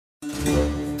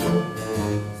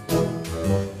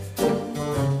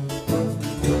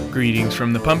Greetings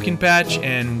from the Pumpkin Patch,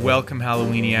 and welcome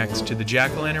Halloweeniacs to the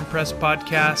Jack-O-Lantern Press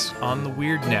podcast on the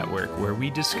Weird Network, where we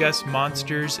discuss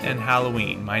monsters and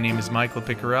Halloween. My name is Michael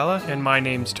Picarella. And my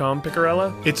name's Tom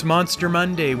Picarella. It's Monster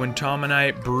Monday, when Tom and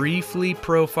I briefly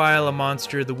profile a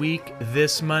monster of the week.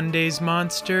 This Monday's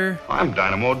monster... I'm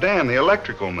Dynamo Dan, the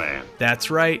electrical man. That's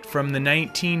right, from the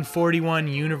 1941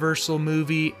 Universal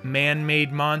movie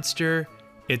Man-Made Monster,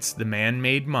 it's the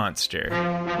Man-Made Monster.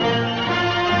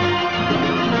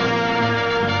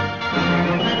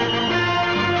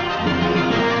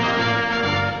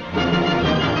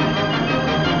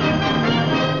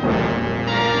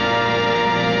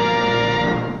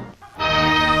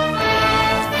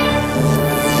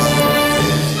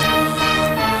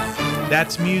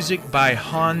 That's music by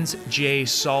Hans J.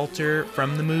 Salter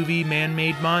from the movie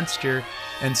Man-Made Monster,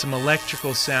 and some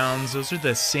electrical sounds. Those are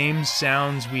the same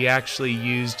sounds we actually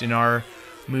used in our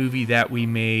movie that we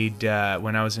made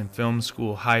when I was in film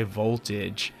school, High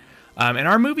Voltage. And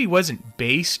our movie wasn't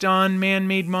based on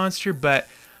Man-Made Monster, but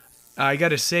I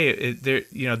gotta say,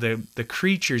 the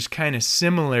creature's kind of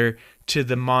similar to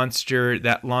the monster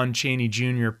that Lon Chaney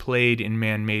Jr. played in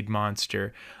Man-Made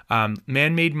Monster.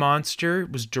 Man-Made Monster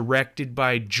was directed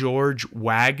by George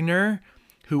Wagner,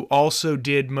 who also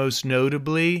did, most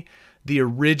notably, the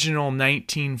original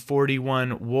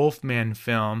 1941 Wolfman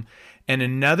film and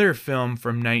another film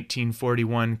from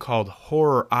 1941 called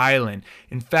Horror Island.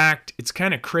 In fact, it's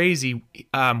kind of crazy.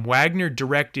 Wagner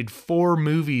directed 4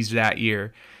 movies that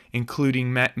year,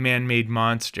 including Man-Made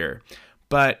Monster.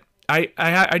 But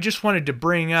I just wanted to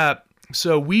bring up,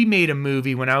 so we made a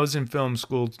movie when I was in film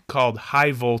school called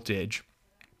High Voltage,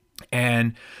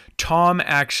 and Tom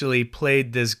actually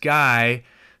played this guy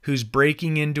who's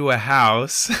breaking into a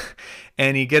house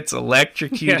and he gets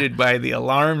electrocuted by the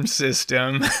alarm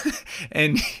system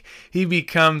and he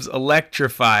becomes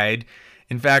electrified.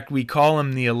 In fact, we call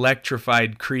him the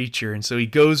electrified creature. And so he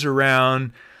goes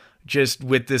around just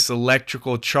with this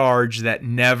electrical charge that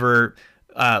never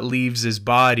leaves his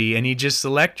body, and he just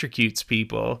electrocutes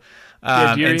people.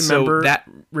 Do you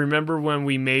remember when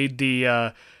we made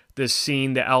the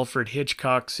scene, the Alfred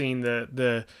Hitchcock scene,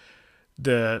 the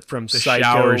from the Psycho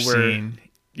shower where, scene?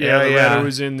 Loretta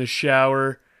was in the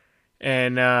shower,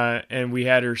 and we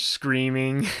had her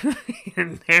screaming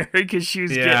in there because she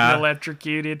was getting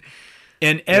electrocuted.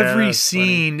 And every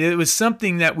scene, it was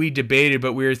something that we debated,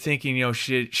 but we were thinking,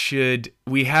 should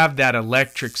we have that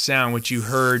electric sound, which you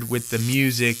heard with the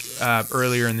music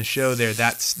earlier in the show there?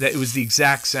 That it was the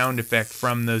exact sound effect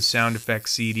from those sound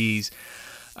effects CDs.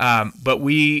 But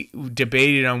we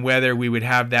debated on whether we would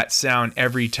have that sound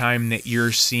every time that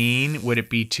you're seen. Would it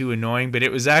be too annoying? But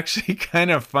it was actually kind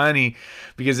of funny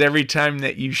because every time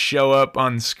that you show up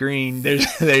on screen,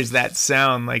 there's that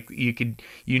sound, like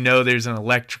there's an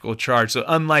electrical charge. So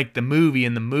unlike the movie,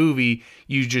 in the movie,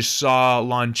 you just saw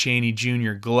Lon Chaney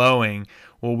Jr. glowing.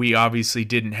 Well, we obviously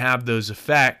didn't have those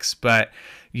effects, but,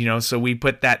 so we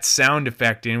put that sound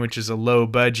effect in, which is a low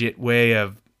budget way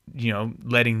of,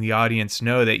 letting the audience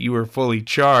know that you were fully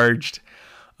charged.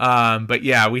 But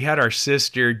yeah, we had our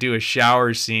sister do a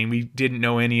shower scene. We didn't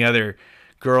know any other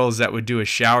girls that would do a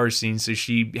shower scene, so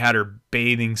she had her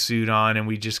bathing suit on, and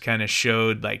we just kind of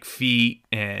showed like feet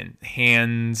and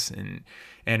hands and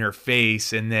her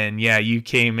face, and then you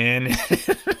came in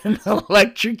and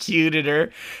electrocuted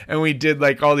her, and we did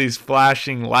like all these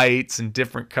flashing lights and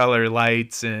different color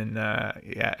lights, and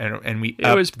and we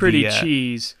it was pretty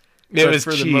cheese. It was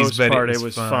for cheese, the most but part, it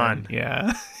was fun.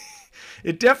 Yeah.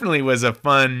 It definitely was a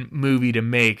fun movie to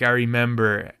make. I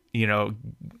remember,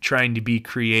 trying to be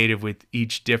creative with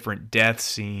each different death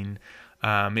scene.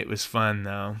 It was fun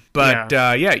though. But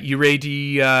you ready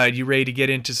to get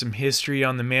into some history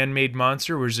on the Man-Made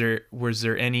Monster? Was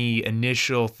there any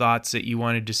initial thoughts that you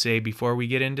wanted to say before we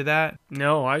get into that?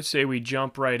 No, I say we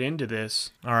jump right into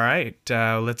this. All right,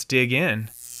 let's dig in.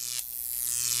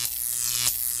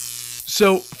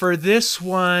 So for this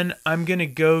one, I'm going to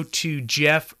go to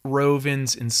Jeff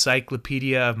Rovin's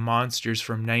Encyclopedia of Monsters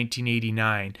from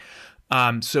 1989.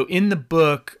 So in the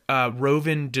book,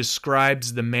 Rovin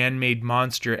describes the man-made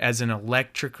monster as an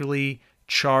electrically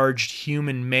charged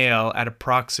human male at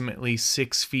approximately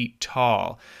 6 feet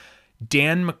tall.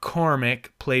 Dan McCormick,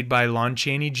 played by Lon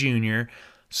Chaney Jr.,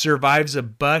 survives a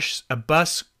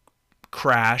bus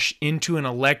crash into an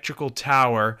electrical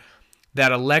tower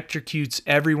that electrocutes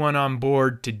everyone on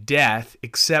board to death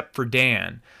except for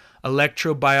Dan.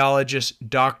 Electrobiologist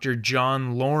Dr.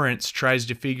 John Lawrence tries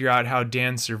to figure out how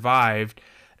Dan survived.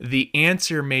 The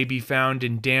answer may be found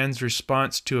in Dan's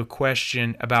response to a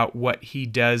question about what he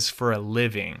does for a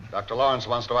living. Dr. Lawrence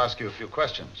wants to ask you a few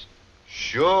questions.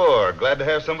 Sure. Glad to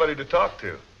have somebody to talk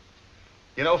to.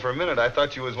 You know, for a minute, I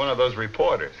thought you was one of those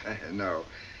reporters. No.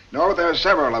 No, there are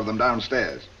several of them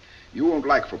downstairs. You won't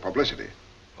like for publicity.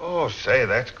 Oh, say,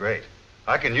 that's great.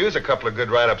 I can use a couple of good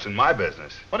write-ups in my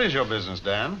business. What is your business,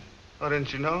 Dan? Oh,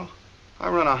 didn't you know? I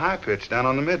run a high pitch down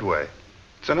on the Midway.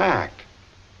 It's an act.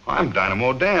 I'm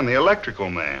Dynamo Dan, the electrical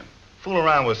man. Fool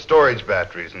around with storage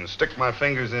batteries and stick my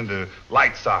fingers into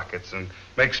light sockets and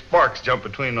make sparks jump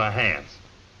between my hands.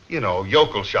 You know,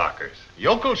 yokel shockers.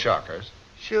 Yokel shockers?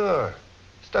 Sure.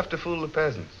 Stuff to fool the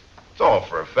peasants. It's all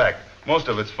for effect. Most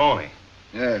of it's phony.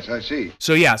 Yes, I see.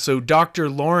 So Dr.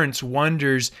 Lawrence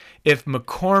wonders if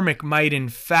McCormick might in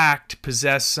fact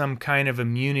possess some kind of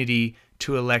immunity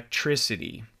to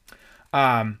electricity.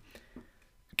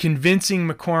 Convincing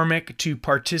McCormick to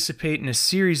participate in a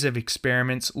series of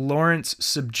experiments, Lawrence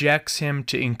subjects him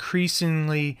to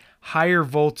increasingly higher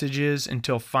voltages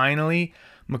until finally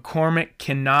McCormick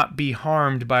cannot be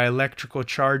harmed by electrical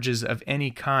charges of any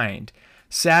kind.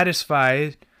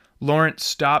 Satisfied, Lawrence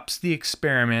stops the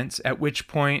experiments, at which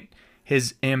point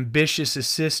his ambitious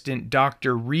assistant,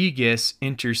 Dr. Regas,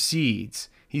 intercedes.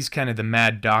 He's kind of the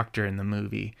mad doctor in the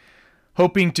movie.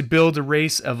 Hoping to build a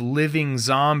race of living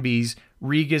zombies,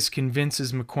 Regas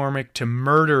convinces McCormick to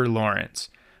murder Lawrence.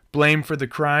 Blamed for the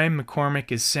crime,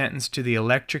 McCormick is sentenced to the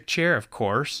electric chair, of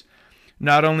course.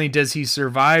 Not only does he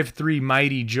survive 3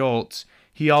 mighty jolts,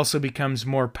 he also becomes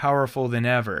more powerful than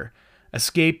ever.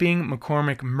 Escaping,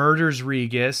 McCormick murders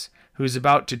Regas, who is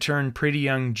about to turn pretty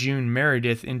young June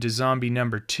Meredith into zombie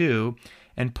number 2,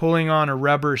 and pulling on a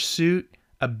rubber suit,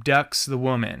 abducts the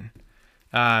woman.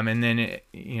 And then,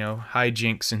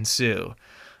 hijinks ensue.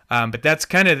 But that's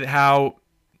kind of how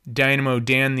Dynamo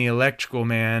Dan the Electrical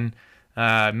Man,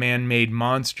 man-made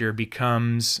monster,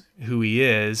 becomes who he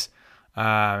is.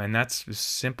 And that's as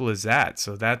simple as that.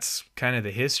 So that's kind of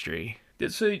the history.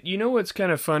 So you know what's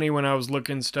kind of funny when I was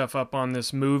looking stuff up on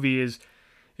this movie is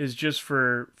just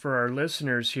for our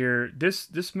listeners here.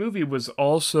 This movie was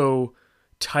also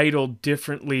titled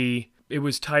differently. It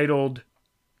was titled,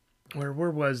 where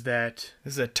was that?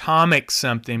 This is Atomic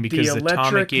something, because the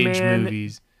Atomic Age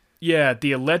movies. Yeah,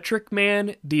 The Electric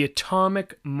Man, The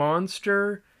Atomic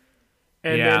Monster,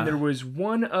 and then there was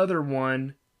one other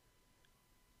one.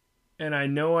 And I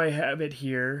know I have it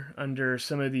here under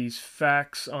some of these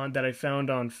facts that I found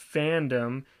on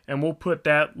Fandom, and we'll put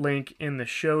that link in the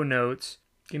show notes.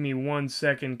 Give me 1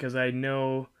 second, because I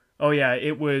know... Oh yeah,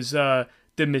 it was The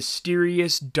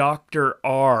Mysterious Dr.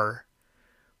 R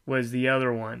was the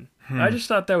other one. I just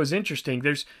thought that was interesting.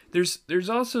 There's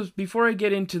also, before I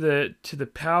get into the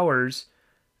powers,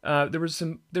 there was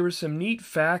some neat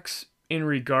facts in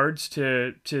regards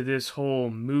to this whole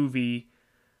movie.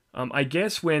 I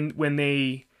guess when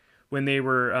they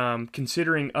were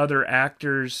considering other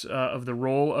actors of the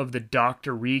role of the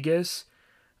Dr. Regas,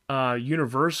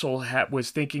 Universal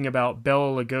was thinking about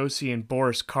Bela Lugosi and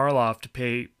Boris Karloff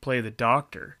to play the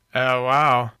Doctor. Oh,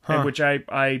 wow. Huh. Which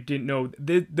I didn't know.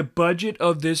 The budget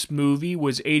of this movie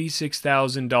was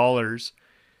 $86,000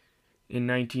 in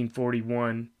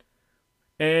 1941.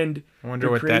 And I wonder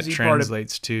what that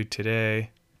translates to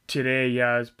today. Today,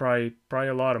 yeah, it's probably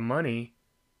a lot of money.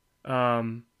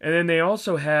 And then they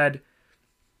also had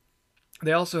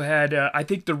I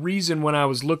think the reason when I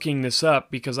was looking this up,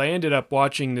 because I ended up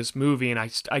watching this movie, and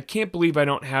I can't believe I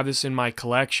don't have this in my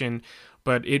collection,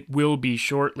 but it will be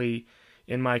shortly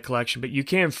in my collection. But you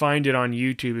can find it on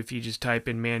YouTube if you just type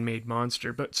in Man-Made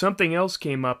Monster. But something else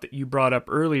came up that you brought up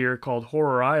earlier called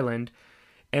Horror Island.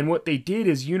 And what they did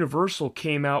is Universal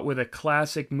came out with a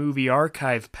classic movie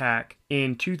archive pack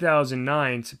in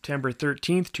 2009, September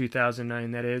 13th,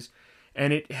 2009, that is.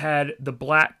 And it had The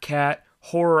Black Cat,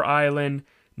 Horror Island,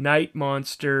 Night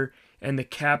Monster, and The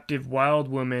Captive Wild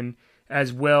Woman,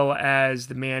 as well as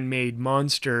The Man-Made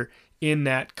Monster in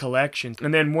that collection.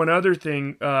 And then one other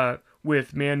thing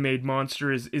with Man-Made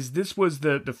Monster is this was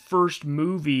the first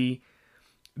movie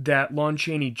that Lon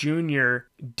Chaney Jr.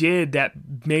 did that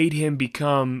made him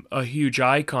become a huge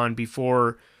icon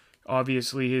before,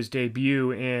 obviously, his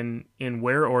debut in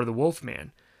Where or the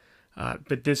Wolfman.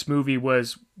 But this movie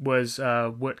was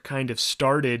what kind of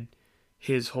started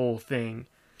his whole thing.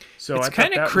 So it's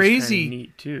kind of crazy.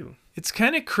 Neat too. It's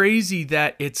kind of crazy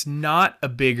that it's not a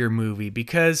bigger movie,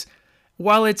 because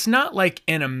while it's not like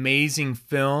an amazing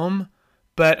film,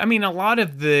 but I mean, a lot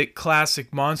of the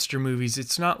classic monster movies,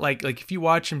 it's not like if you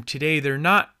watch them today, they're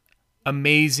not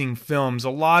amazing films. A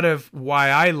lot of why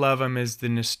I love them is the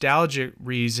nostalgic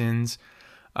reasons.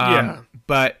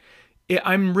 But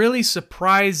I'm really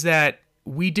surprised that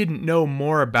we didn't know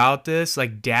more about this.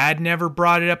 Like, Dad never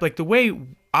brought it up. Like, the way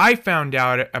I found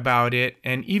out about it,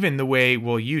 and even the way,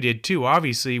 well, you did too,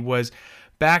 obviously, was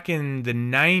back in the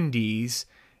 90s,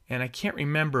 and I can't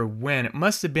remember when. It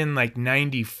must have been like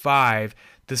 95.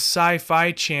 The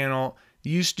Sci-Fi Channel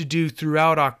used to do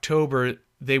throughout October,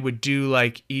 they would do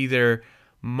like either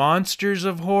Monsters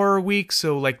of Horror Week.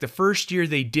 So like the first year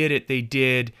they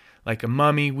did like a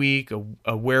Mummy Week,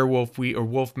 a Werewolf Week, or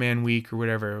Wolfman Week, or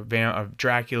whatever, a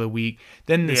Dracula Week.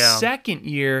 Then the second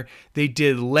year, they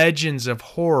did Legends of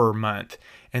Horror Month.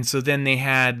 And so then they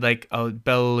had like a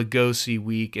Bela Lugosi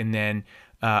Week, and then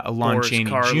a Lon Boris Chaney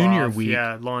Karloff, Jr. Week.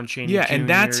 Yeah, Lon Chaney Yeah, Jr., and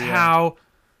that's how...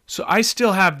 So I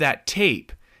still have that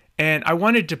tape. And I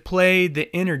wanted to play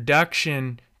the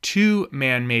introduction to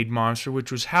Man-Made Monster,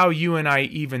 which was how you and I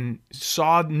even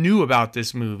knew about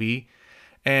this movie.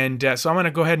 And so I'm going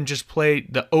to go ahead and just play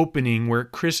the opening where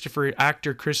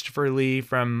actor Christopher Lee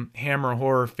from Hammer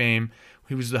Horror fame,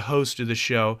 who was the host of the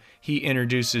show, he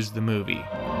introduces the movie.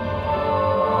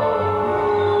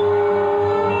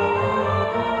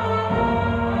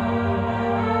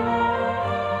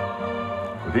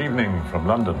 Good evening from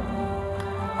London.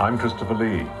 I'm Christopher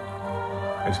Lee.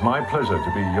 It's my pleasure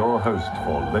to be your host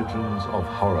for Legends of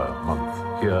Horror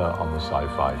Month here on the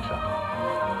Sci-Fi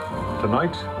Channel.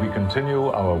 Tonight, we continue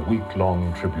our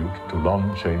week-long tribute to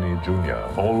Lon Chaney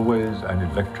Jr., always an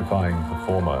electrifying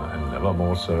performer, and never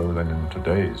more so than in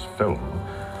today's film,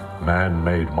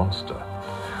 Man-Made Monster.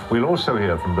 We'll also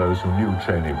hear from those who knew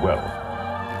Chaney well.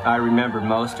 I remember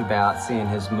most about seeing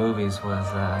his movies was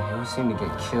he always seemed to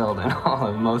get killed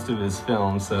in most of his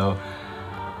films, so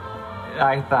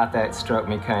I thought that struck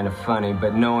me kind of funny,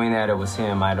 but knowing that it was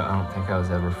him, I don't think I was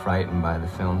ever frightened by the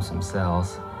films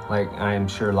themselves. Like I'm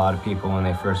sure a lot of people when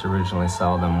they first originally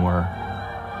saw them were.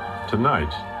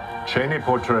 Tonight, Chaney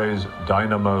portrays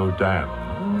Dynamo Dan,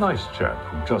 a nice chap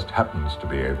who just happens to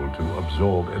be able to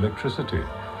absorb electricity.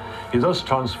 He thus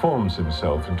transforms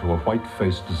himself into a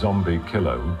white-faced zombie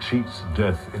killer who cheats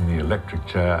death in the electric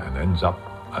chair and ends up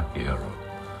a hero.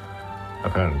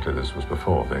 Apparently this was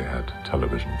before they had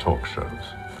television talk shows.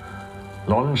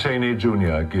 Lon Chaney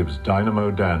Jr. gives Dynamo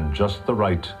Dan just the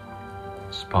right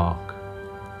spark.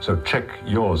 So check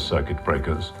your circuit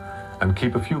breakers and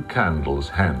keep a few candles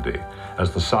handy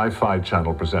as the Sci-Fi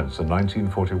Channel presents the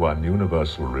 1941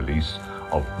 Universal release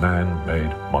of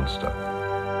Man-Made Monster.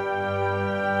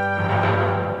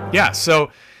 Yeah,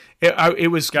 so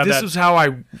this was how I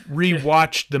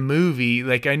rewatched the movie.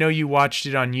 Like, I know you watched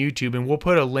it on YouTube, and we'll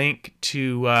put a link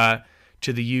to the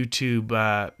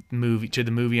YouTube movie, to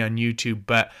the movie on YouTube.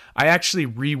 But I actually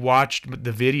rewatched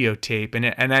the videotape,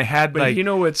 and I had But you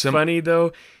know what's funny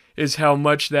though is how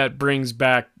much that brings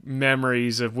back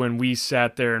memories of when we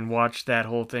sat there and watched that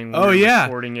whole thing. When we were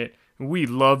recording it. We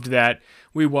loved that.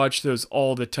 We watched those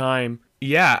all the time.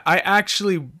 Yeah, I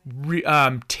actually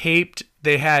taped.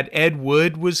 They had Ed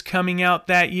Wood was coming out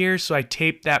that year, so I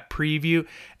taped that preview,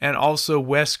 and also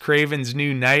Wes Craven's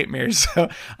New Nightmare. So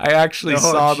I actually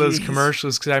saw those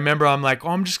commercials because I remember I'm like,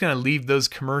 I'm just gonna leave those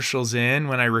commercials in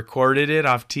when I recorded it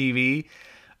off TV,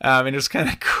 and it was kind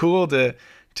of cool to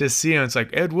see them. It's like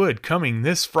Ed Wood coming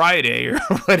this Friday or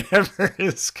whatever.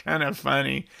 It's kind of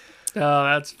funny. Oh,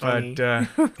 that's funny. But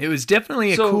it was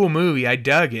definitely a cool movie. I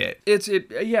dug it.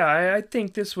 I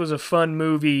think this was a fun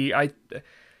movie.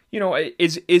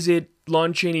 Is it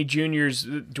Lon Chaney Jr.'s?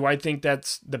 Do I think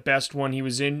that's the best one he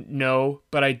was in? No,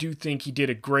 but I do think he did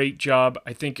a great job.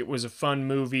 I think it was a fun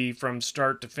movie from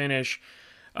start to finish.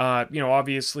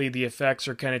 Obviously the effects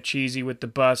are kind of cheesy with the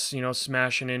bus,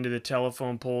 smashing into the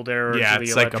telephone pole there. Yeah,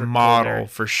 it's like a model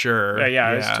for sure.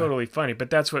 Yeah, it's totally funny. But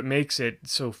that's what makes it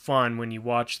so fun when you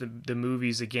watch the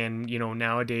movies again.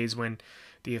 Nowadays when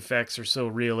the effects are so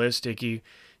realistic, you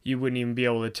wouldn't even be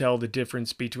able to tell the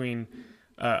difference between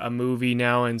a movie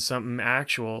now and something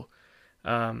actual.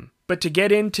 But to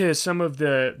get into some of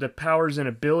the powers and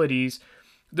abilities,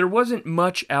 there wasn't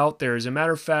much out there. As a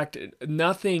matter of fact,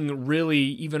 nothing really,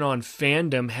 even on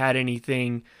Fandom, had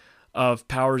anything of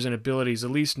powers and abilities,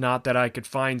 at least not that I could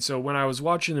find. So when I was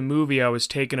watching the movie, I was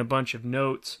taking a bunch of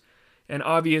notes. And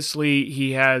obviously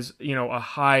he has, a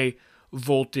high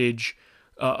voltage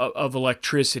of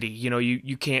electricity.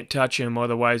 You can't touch him,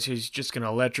 otherwise he's just going to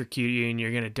electrocute you and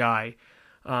you're going to die.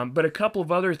 But a couple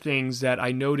of other things that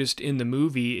I noticed in the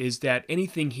movie is that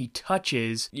anything he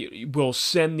touches will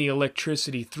send the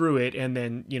electricity through it and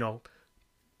then,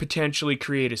 potentially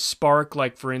create a spark.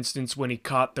 Like, for instance, when he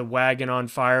caught the wagon on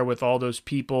fire with all those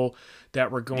people that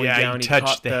were going down. He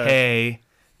touched the hay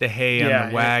on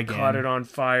the wagon. Caught it on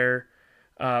fire.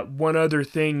 One other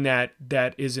thing that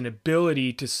is an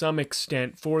ability to some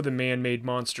extent for the man-made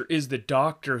monster is the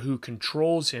doctor who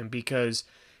controls him, because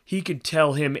he can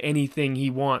tell him anything he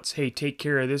wants. Hey, take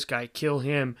care of this guy, kill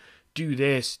him, do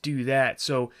this, do that.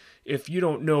 So if you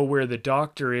don't know where the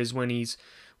doctor is when he's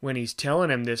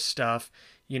telling him this stuff,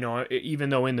 you know, even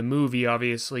though in the movie,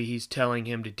 obviously, he's telling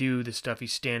him to do the stuff,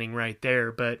 he's standing right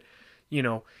there, but, you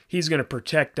know, he's going to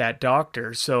protect that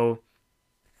doctor. So,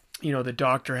 you know, the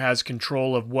doctor has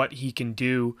control of what he can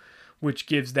do, which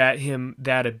gives him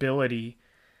that ability.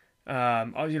 You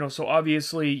know, so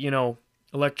obviously, you know,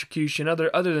 electrocution,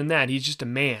 other than that, he's just a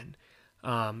man.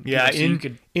 Yeah, you know, so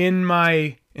in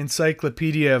my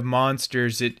Encyclopedia of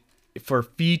Monsters, for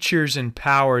features and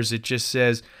powers, it just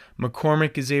says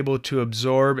McCormick is able to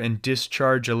absorb and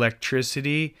discharge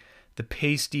electricity. The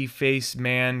pasty-faced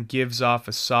man gives off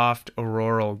a soft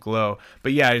auroral glow.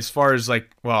 But yeah, as far as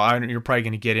like, well, you're probably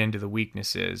going to get into the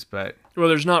weaknesses, but... Well,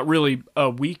 there's not really a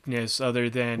weakness other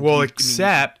than... Well, you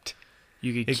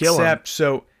could kill him.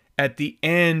 So at the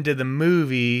end of the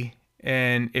movie,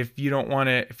 and if you don't want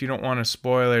a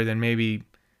spoiler, then maybe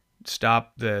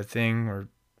stop the thing or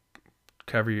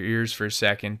cover your ears for a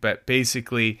second. But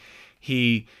basically,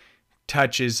 he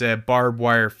touches a barbed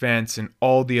wire fence and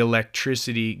all the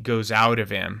electricity goes out of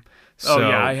him. So, oh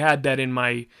yeah, I had that in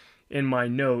my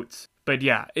notes. But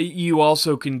yeah, you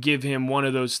also can give him one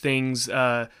of those things,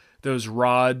 those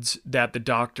rods that the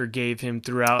doctor gave him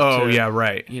throughout. Oh yeah,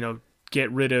 right. You know, get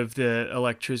rid of the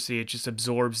electricity. It just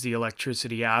absorbs the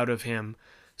electricity out of him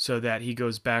so that he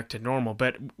goes back to normal.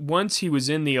 But once he was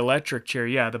in the electric chair,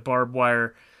 yeah, the barbed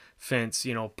wire fence,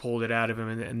 you know, pulled it out of him,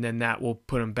 and then that will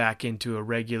put him back into a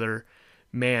regular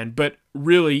man. But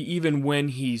really, even when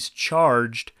he's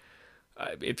charged,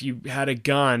 if you had a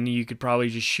gun, you could probably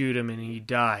just shoot him and he'd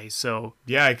die. So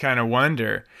yeah, I kind of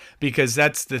wonder, because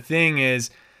that's the thing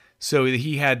is, so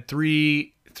he had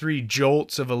three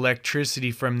jolts of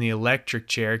electricity from the electric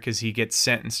chair because he gets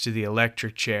sentenced to the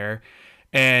electric chair,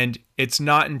 and it's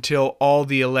not until all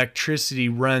the electricity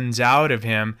runs out of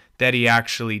him that he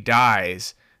actually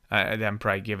dies. I'm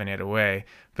probably giving it away,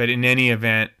 but in any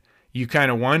event, you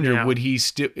kind of wonder,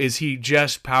 yeah. Is he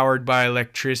just powered by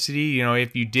electricity? You know,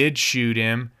 if you did shoot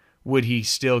him, would he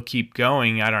still keep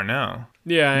going? I don't know.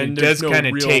 Yeah, and it does kind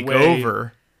of take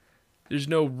over. There's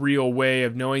no real way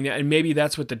of knowing that, and maybe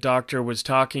that's what the doctor was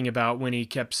talking about when he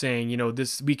kept saying, you know,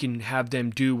 this, we can have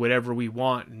them do whatever we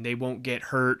want and they won't get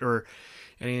hurt or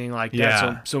anything like that.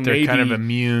 Yeah, so they're maybe kind of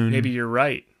immune. Maybe you're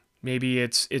right. Maybe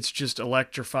it's just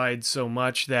electrified so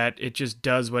much that it just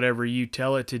does whatever you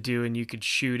tell it to do, and you could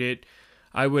shoot it.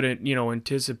 I wouldn't, you know,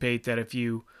 anticipate that if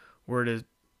you were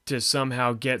to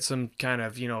somehow get some kind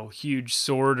of, you know, huge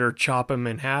sword or chop him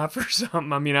in half or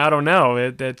something. I mean, I don't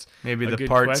know. That's maybe a the good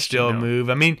parts question, still though.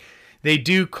 move. I mean, they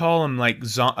do call them like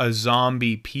a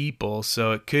zombie people,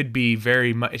 so it could be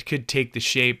very much. It could take the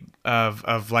shape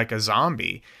of like a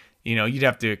zombie. You know, you'd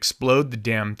have to explode the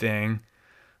damn thing.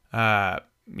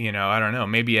 You know, I don't know.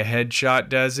 Maybe a headshot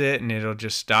does it and it'll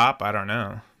just stop. I don't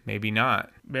know. Maybe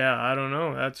not. Yeah, I don't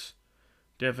know. That's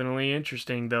definitely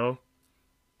interesting, though.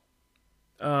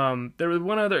 There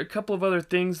was a couple of other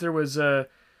things. There was a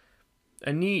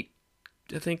neat,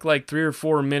 I think, like 3 or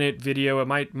 4 minute video.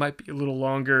 It might be a little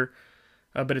longer,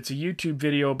 but it's a YouTube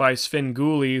video by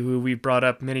Svengoolie, who we've brought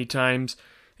up many times,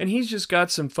 and he's just got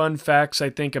some fun facts, I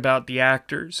think, about the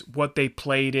actors, what they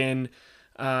played in.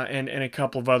 And a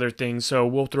couple of other things. So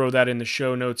we'll throw that in the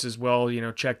show notes as well. You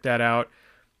know, check that out.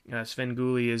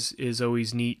 Svengoolie is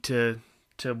always neat to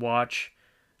watch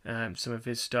some of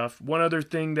his stuff. One other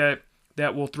thing that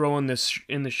we'll throw in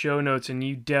the show notes, and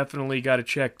you definitely got to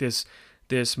check this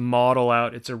model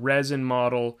out. It's a resin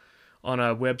model on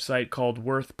a website called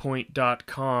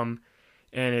worthpoint.com,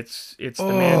 and it's the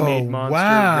Man-Made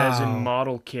Monster resin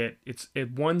model kit. It's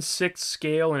at 1/6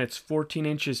 scale and it's 14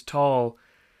 inches tall.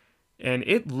 And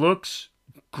it looks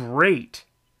great.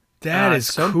 That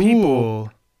is some cool.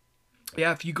 People,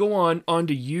 yeah, if you go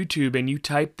onto YouTube and you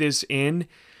type this in,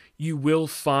 you will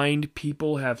find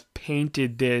people have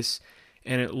painted this,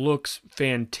 and it looks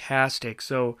fantastic.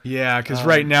 So yeah, because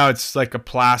right now it's like a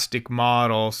plastic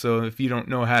model, so if you don't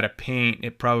know how to paint,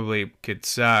 it probably could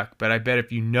suck. But I bet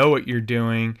if you know what you're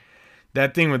doing,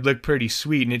 that thing would look pretty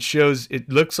sweet. And it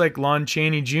looks like Lon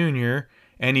Chaney Jr.,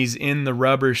 and he's in the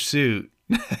rubber suit.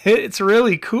 It's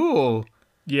really cool.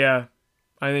 Yeah,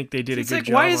 I think they did a good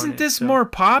job. Why isn't this more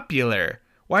popular?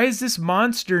 Why is this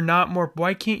monster not more?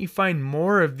 Why can't you find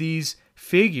more of these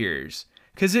figures?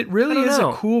 Because it really is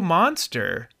a cool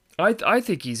monster. I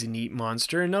think he's a neat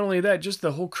monster, and not only that, just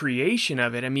the whole creation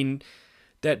of it. I mean,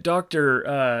 that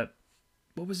Dr.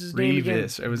 What was his name again?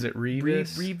 Or was it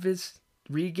Revis?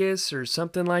 Regis or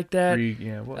something like that.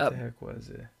 What the heck was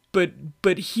it?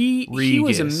 But he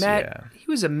was a Regis, he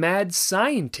was a mad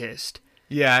scientist.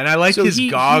 Yeah, and I like So his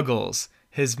goggles.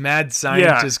 His mad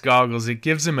scientist goggles. It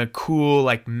gives him a cool,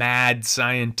 like, mad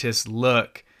scientist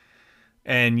look.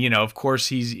 And, of course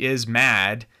he is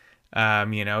mad,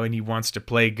 and he wants to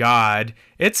play God.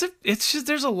 It's just,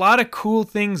 there's a lot of cool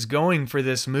things going for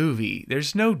this movie.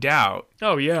 There's no doubt.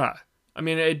 Oh, yeah. I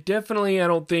mean, it definitely, I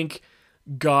don't think,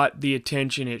 got the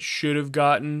attention it should have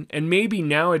gotten. And maybe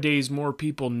nowadays more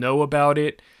people know about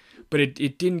it, but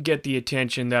it didn't get the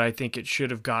attention that I think it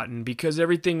should have gotten, because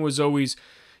everything was always,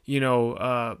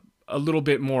 a little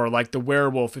bit more like the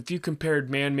werewolf. If you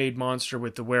compared Man-Made Monster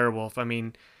with the werewolf, I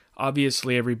mean,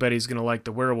 obviously everybody's going to like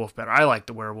the werewolf better. I like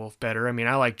the werewolf better. I mean,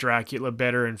 I like Dracula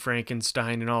better and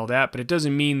Frankenstein and all that, but it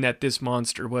doesn't mean that this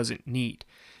monster wasn't neat.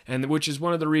 And which is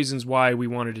one of the reasons why we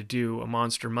wanted to do a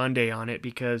Monster Monday on it,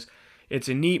 because it's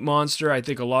a neat monster. I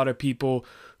think a lot of people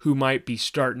who might be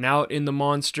starting out in the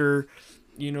monster,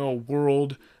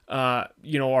 world,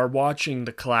 are watching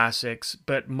the classics,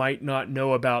 but might not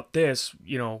know about this.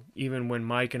 Even when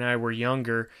Mike and I were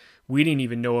younger, we didn't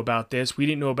even know about this. We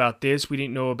didn't know about this. We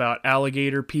didn't know about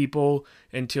alligator people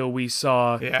until we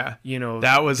saw,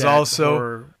 that was also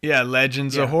horror.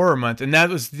 Legends of Horror Month. And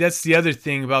that's the other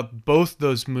thing about both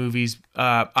those movies.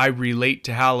 I relate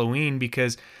to Halloween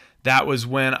because that was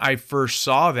when I first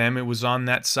saw them. It was on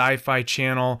that Sci-Fi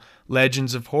Channel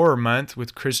Legends of Horror Month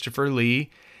with Christopher Lee.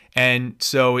 And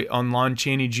so on Lon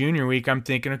Chaney Jr. week, I'm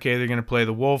thinking, okay, they're going to play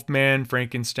the Wolfman,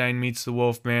 Frankenstein meets the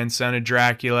Wolfman, Son of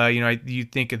Dracula. You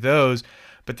think of those.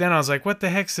 But then I was like, what the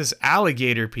heck's this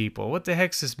alligator people? What the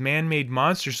heck's this man-made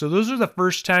monster? So those are the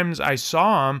first times I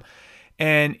saw them.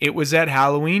 And it was at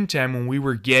Halloween time when we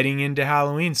were getting into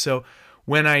Halloween. So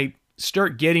when I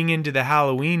start getting into the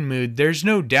Halloween mood, there's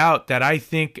no doubt that I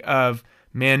think of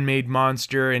Man-Made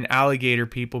Monster and alligator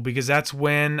people because that's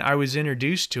when I was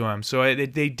introduced to them. So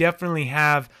they definitely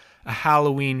have a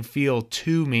Halloween feel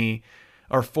to me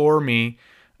or for me,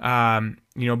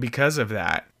 because of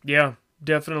that. Yeah,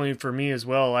 definitely for me as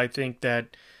well. I think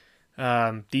that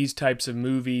these types of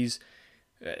movies,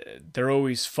 they're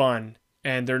always fun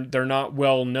and they're not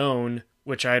well known,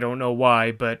 which I don't know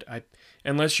why, but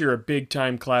unless you're a big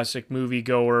time classic movie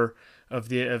goer of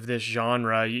this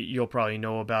genre, you'll probably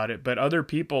know about it. But a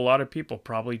lot of people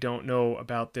probably don't know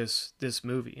about this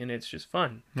movie, and it's just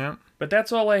fun. Yeah. But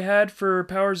that's all I had for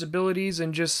Powers Abilities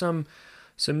and just some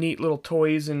neat little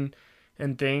toys and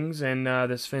things. And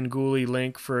the Svengoolie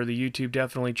link for the YouTube,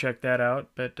 definitely check that out.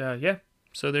 But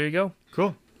so there you go.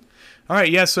 Cool. All right,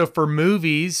 yeah. So for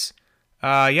movies,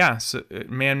 so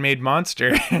Man-Made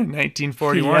Monster,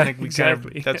 1941. Yeah, I think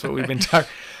exactly. That's what we've been talking.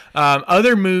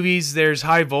 Other movies, there's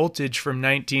High Voltage from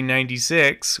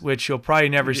 1996, which you'll probably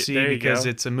never see because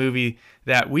it's a movie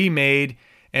that we made,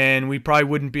 and we probably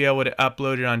wouldn't be able to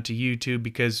upload it onto YouTube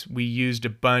because we used a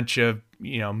bunch of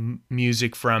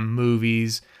music from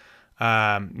movies,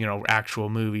 actual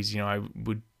movies. I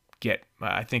would get.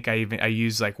 I think I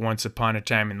used like Once Upon a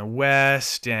Time in the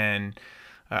West and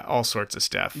all sorts of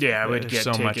stuff. Yeah, it would get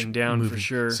so taken down movie. For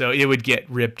sure. So it would get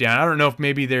ripped down. I don't know if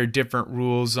maybe there are different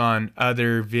rules on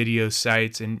other video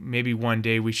sites, and maybe one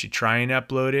day we should try and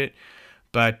upload it.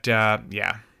 But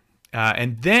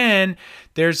and then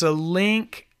there's a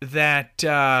link that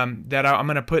I'm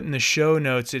going to put in the show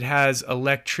notes. It has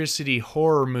electricity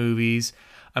horror movies.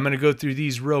 I'm going to go through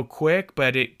these real quick,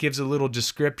 but it gives a little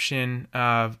description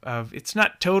of it's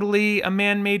not totally a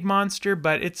man-made monster,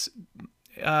 but it's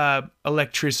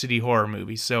electricity horror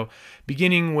movies. So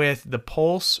beginning with The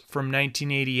Pulse from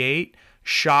 1988,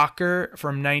 Shocker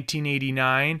from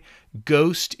 1989,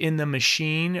 Ghost in the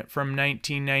Machine from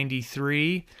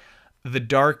 1993, The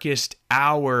Darkest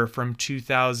Hour from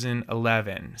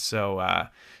 2011. So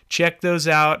check those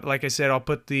out. Like I said, I'll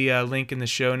put the link in the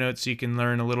show notes so you can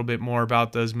learn a little bit more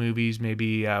about those movies.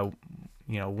 Maybe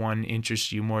one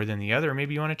interests you more than the other.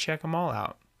 Maybe you want to check them all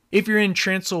out. If you're in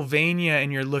Transylvania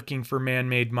and you're looking for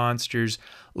man-made monsters,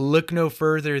 look no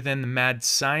further than the Mad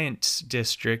Science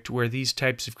District, where these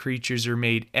types of creatures are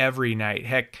made every night.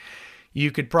 Heck, you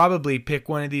could probably pick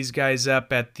one of these guys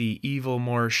up at the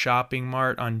Evilmore Shopping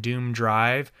Mart on Doom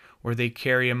Drive, where they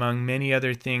carry, among many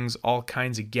other things, all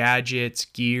kinds of gadgets,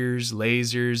 gears,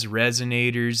 lasers,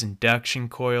 resonators, induction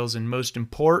coils, and most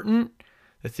important,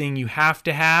 the thing you have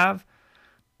to have,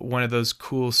 one of those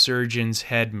cool surgeon's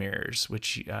head mirrors,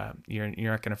 which you're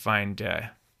not going to find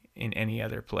in any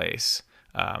other place,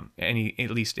 at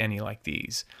least any like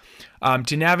these.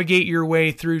 To navigate your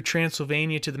way through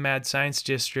Transylvania to the Mad Science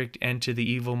District and to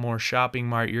the Evilmore Shopping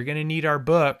Mart, you're going to need our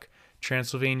book,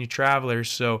 Transylvania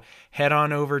Travelers. So head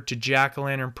on over to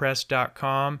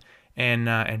jackalanternpress.com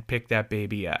and pick that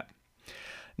baby up.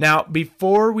 Now,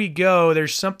 before we go,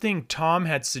 there's something Tom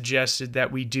had suggested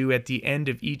that we do at the end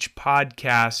of each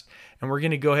podcast, and we're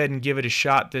going to go ahead and give it a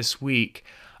shot this week.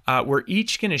 We're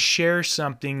each going to share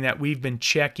something that we've been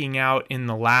checking out in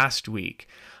the last week.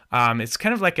 It's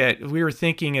kind of like we were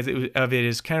thinking of it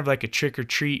as kind of like a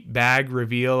trick-or-treat bag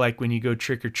reveal, like when you go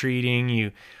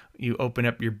trick-or-treating, you open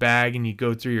up your bag and you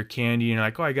go through your candy and you're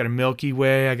like, oh, I got a Milky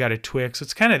Way, I got a Twix.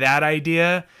 It's kind of that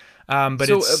idea. But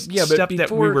it's stuff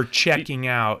that we were checking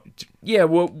out. Yeah,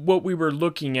 what we were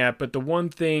looking at, but the one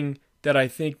thing that I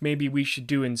think maybe we should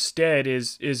do instead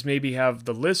is maybe have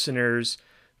the listeners,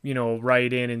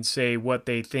 write in and say what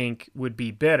they think would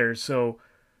be better. So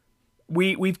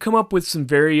we've come up with some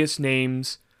various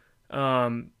names.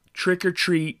 Trick or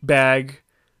treat bag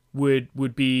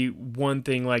would be one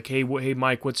thing, like, hey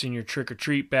Mike, what's in your trick or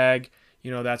treat bag?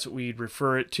 That's what we'd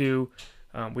refer it to.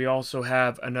 We also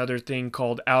have another thing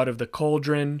called Out of the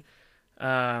Cauldron.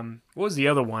 What was the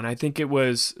other one? I think it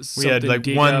was something. We had like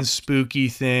one spooky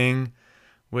thing,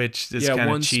 which is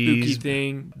kind of cheese. Spooky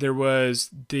thing. There was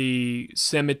the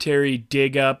cemetery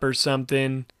dig up or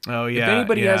something. Oh yeah. If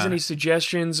anybody has any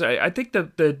suggestions, I think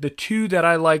the two that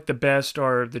I like the best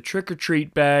are the Trick or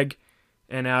Treat bag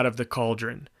and Out of the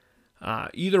Cauldron.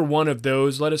 Either one of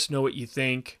those, let us know what you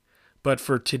think. But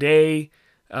for today,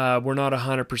 we're not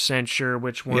 100% sure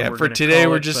which one. Yeah, for today,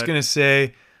 we're just going to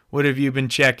say, what have you been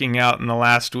checking out in the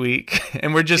last week?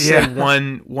 And we're just saying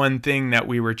one thing that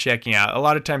we were checking out. A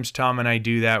lot of times Tom and I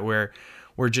do that where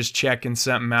we're just checking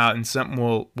something out and something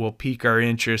will pique our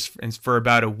interest. And for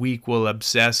about a week, we'll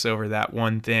obsess over that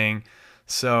one thing.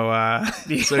 So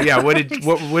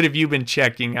what have you been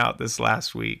checking out this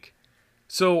last week?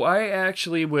 So I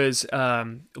actually was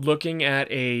looking at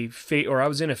I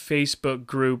was in a Facebook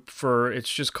group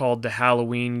it's just called the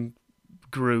Halloween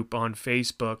group on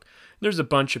Facebook. There's a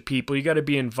bunch of people. You got to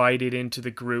be invited into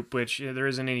the group, which there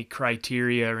isn't any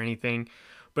criteria or anything.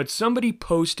 But somebody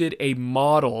posted a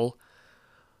model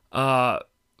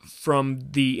from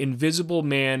the Invisible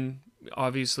Man,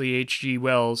 obviously H.G.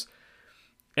 Wells,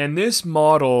 and this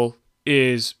model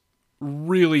is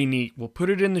really neat. We'll put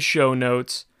it in the show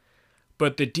notes.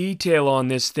 But the detail on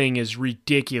this thing is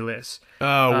ridiculous.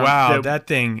 Oh, wow. That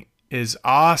thing is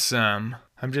awesome.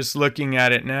 I'm just looking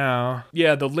at it now.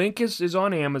 Yeah, the link is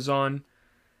on Amazon.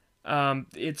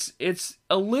 It's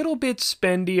a little bit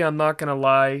spendy, I'm not going to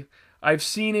lie. I've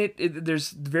seen it. There's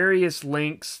various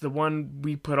links. The one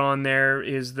we put on there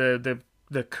is the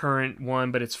current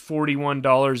one, but it's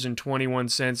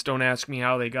 $41.21. Don't ask me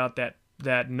how they got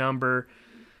that number.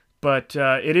 But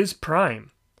it is Prime.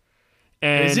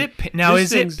 And is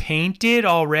it painted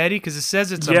already? Because it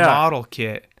says it's a model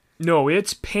kit. No,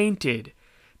 it's painted.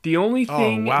 The only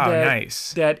thing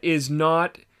that is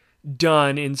not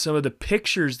done in some of the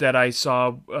pictures that I saw,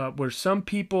 where some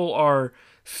people are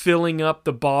filling up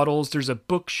the bottles. There's a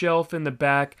bookshelf in the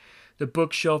back. The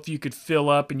bookshelf you could fill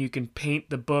up and you can paint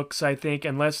the books, I think.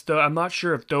 I'm not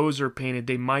sure if those are painted.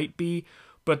 They might be.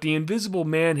 But the Invisible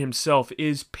Man himself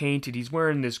is painted. He's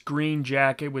wearing this green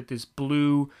jacket with this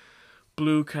blue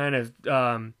kind of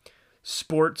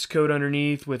sports coat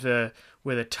underneath with a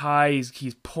tie.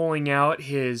 He's pulling out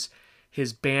his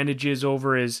bandages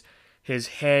over his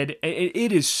head.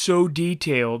 It is so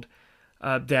detailed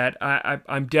that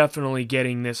I'm definitely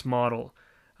getting this model.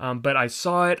 But I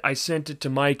saw it, I sent it to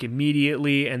Mike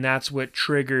immediately, and that's what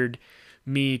triggered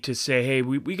me to say, hey,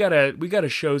 we gotta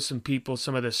show some people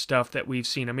some of the stuff that we've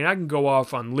seen. I mean, I can go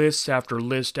off on list after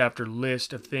list after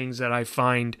list of things that I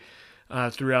find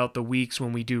throughout the weeks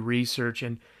when we do research,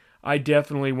 and I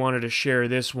definitely wanted to share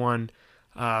this one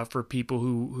for people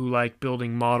who like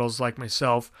building models like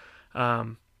myself.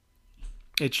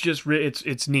 It's just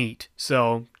it's neat,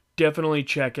 so definitely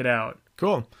check it out.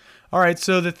 Cool. All right,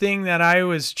 so the thing that I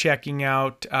was checking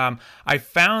out, I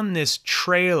found this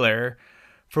trailer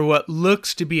for what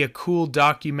looks to be a cool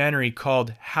documentary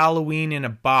called Halloween in a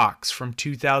Box from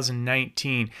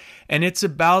 2019, and it's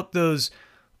about those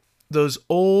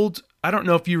old, I don't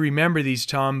know if you remember these,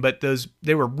 Tom, but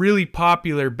they were really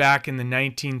popular back in the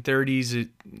 1930s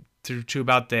through to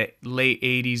about the late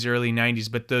 80s, early 90s,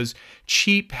 but those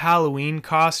cheap Halloween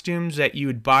costumes that you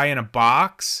would buy in a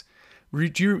box.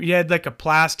 You had like a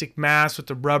plastic mask with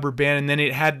a rubber band, and then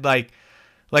it had like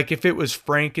if it was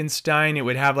Frankenstein, it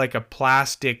would have like a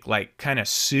plastic like kind of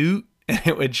suit, and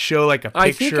it would show like a picture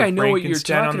I think of I know what you're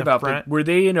Frankenstein talking about. front. Were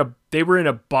they they were in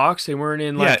a box? They weren't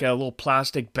in like a little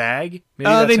plastic bag? Maybe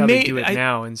that's how they do it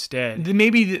now instead.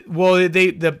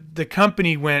 The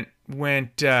company went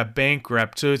went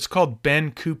bankrupt. So it's called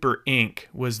Ben Cooper Inc.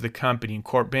 was the company,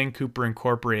 Ben Cooper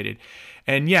Incorporated.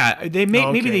 And yeah, they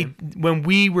maybe when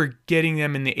we were getting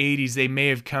them in the 80s, they may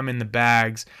have come in the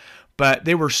bags, but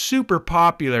they were super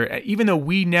popular. Even though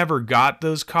we never got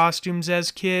those costumes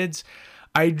as kids,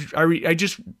 I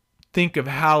just think of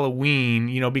Halloween,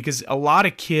 you know, because a lot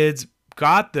of kids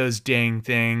got those dang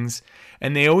things,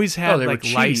 and they always had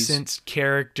like licensed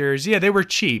characters. Yeah, they were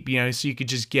cheap, you know, so you could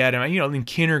just get them. You know, in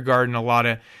kindergarten, a lot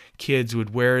of kids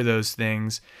would wear those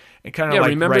things. And kind of like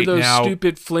remember right those now,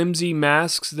 stupid flimsy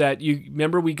masks that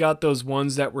remember we got those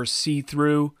ones that were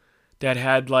see-through that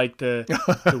had like the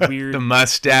weird the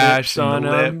mustache and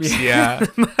the them. lips, yeah.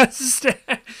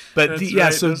 Mustache. But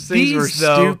so those things were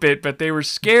stupid, but they were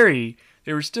scary.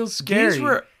 They were still scary.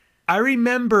 I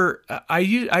remember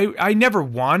I never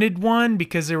wanted one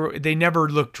because they never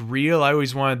looked real. I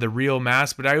always wanted the real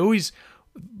mask, but I always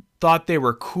thought they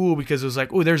were cool because it was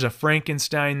like, oh, there's a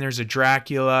Frankenstein, there's a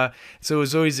Dracula. So it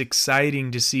was always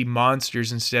exciting to see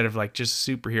monsters instead of like just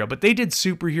superhero. But they did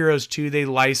superheroes too. They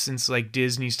licensed like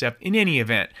Disney stuff. In any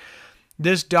event,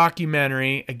 this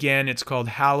documentary, again, it's called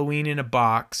Halloween in a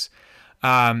Box.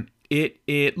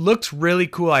 It looks really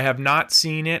cool. I have not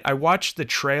seen it. I watched the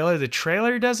trailer. The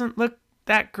trailer doesn't look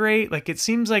that great. Like, it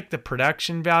seems like the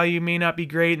production value may not be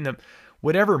great, and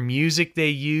whatever music they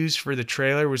used for the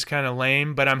trailer was kind of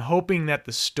lame, but I'm hoping that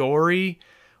the story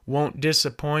won't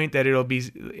disappoint, that it'll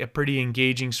be a pretty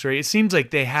engaging story. It seems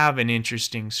like they have an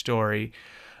interesting story,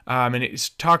 and it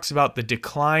talks about the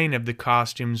decline of the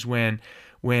costumes when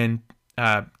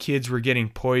kids were getting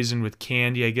poisoned with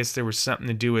candy. I guess there was something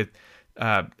to do with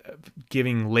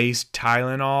giving laced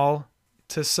Tylenol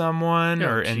to someone,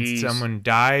 and someone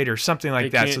died or something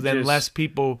like that. So then less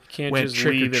people went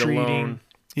trick-or-treating.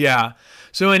 Yeah.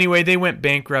 So anyway, they went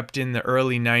bankrupt in the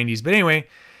early 90s. But anyway,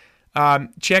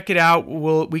 check it out.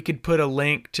 We could put a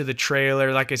link to the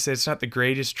trailer. Like I said, it's not the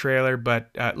greatest trailer, but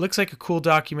it looks like a cool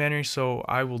documentary, so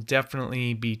I will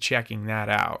definitely be checking that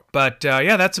out. But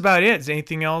yeah, that's about it. Is there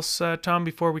anything else, Tom,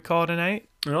 before we call it a night?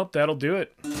 Nope, that'll do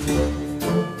it.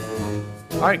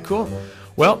 All right, cool.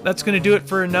 Well, that's going to do it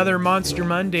for another Monster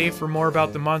Monday. For more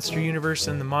about the Monster Universe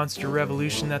and the Monster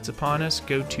Revolution that's upon us,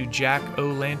 go to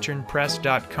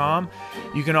jackolanternpress.com.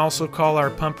 You can also call our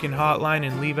pumpkin hotline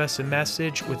and leave us a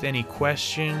message with any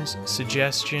questions,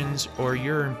 suggestions, or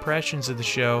your impressions of the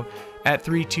show at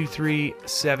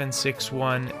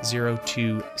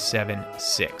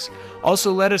 323-761-0276.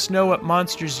 Also, let us know what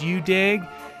monsters you dig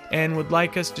and would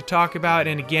like us to talk about.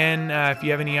 And again, if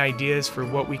you have any ideas for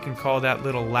what we can call that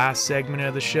little last segment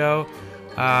of the show,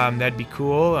 that'd be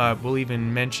cool. We'll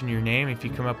even mention your name if you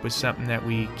come up with something that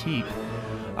we keep.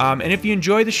 And if you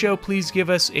enjoy the show, please give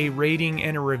us a rating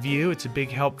and a review. It's a big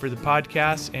help for the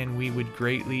podcast, and we would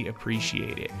greatly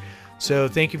appreciate it. So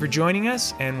thank you for joining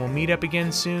us, and we'll meet up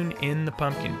again soon in the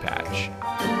pumpkin patch.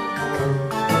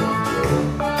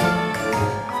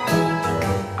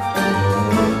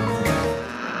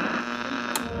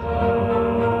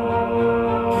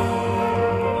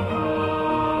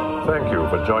 Thank you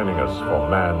for joining us for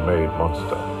Man-Made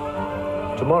Monster.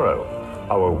 Tomorrow,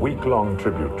 our week-long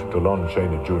tribute to Lon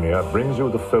Chaney Jr. brings you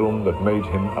the film that made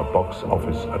him a box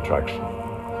office attraction.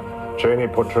 Chaney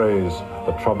portrays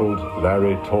the troubled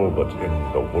Larry Talbot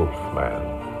in The Wolf Man,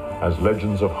 as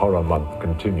Legends of Horror Month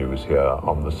continues here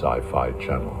on the Sci-Fi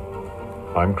Channel.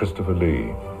 I'm Christopher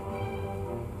Lee.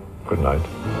 Good night.